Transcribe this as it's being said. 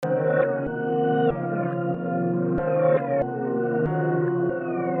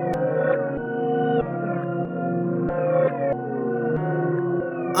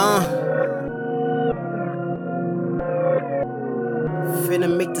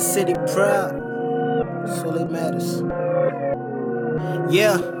the city proud. That's all that matters.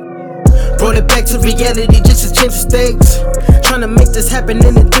 Yeah. Brought it back to reality just to change the stakes. Tryna make this happen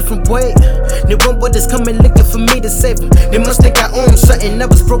in a different way. They want what is coming looking for me to save them. They must think I own something. I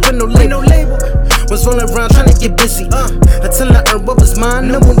was broke with no label. Was rolling around trying to get busy. Until I earned what was mine,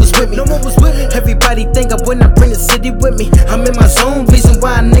 no one was with me. Everybody think I would not bring the city with me. I'm in my zone, reason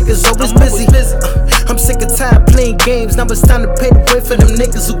why niggas always busy. I'm sick of tired playing games. Now it's time to pay the way for them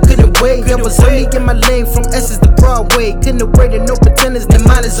niggas who couldn't wait. I was only in my lane from Essence to Broadway. Couldn't wait and no pretenders, their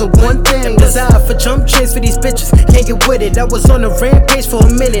mind is on one thing. Desire for jump chains for these bitches, can't get with it. I was on a rampage for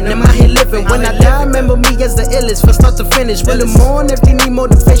a minute, now my head living. When I die, remember me as the illest from start to finish. When I'm on, if they need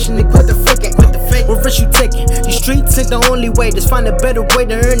motivation, they quit the faking. What risk you taking? These streets ain't the only way. Just find a better way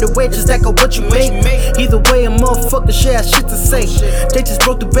to earn the wages that go what you make. Either way, a motherfucker share shit to say. They just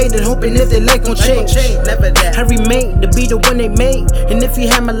broke the bait and hoping if their life gon' change. I remain to be the one they made. And if you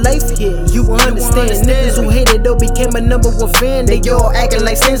had my life here, you will understand. Niggas who hated though became a #1 fan. They all acting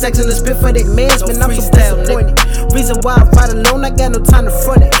like saints, acting the spit for their mans. Man, I'm so disappointed. Reason why I fight alone, I got no time to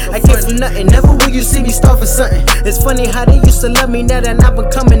front it. I came from nothing, never will you see me start for something. It's funny how they used to love me, now that I've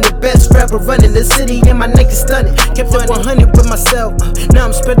becoming the best rapper running the city, and my neck is stunning. Kept it 100 with myself. Now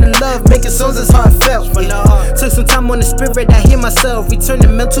I'm spreading love, making songs that's heartfelt. Yeah. Took some time on the spirit, I hear myself.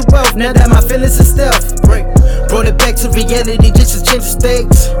 Returning mental wealth, now that my feelings are stealth. Brought it back to reality just to change the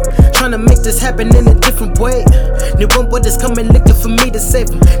stakes. Tryna make this happen in a different way. They want what is coming looking for me to save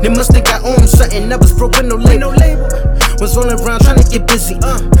them. They must think I own something, I was broke with no label. Was rolling around trying to get busy.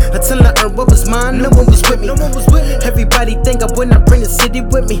 Until I earned what was mine, no one was with me. Everybody think I would not bring the city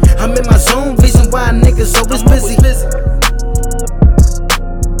with me. I'm in my zone, reason why niggas always busy.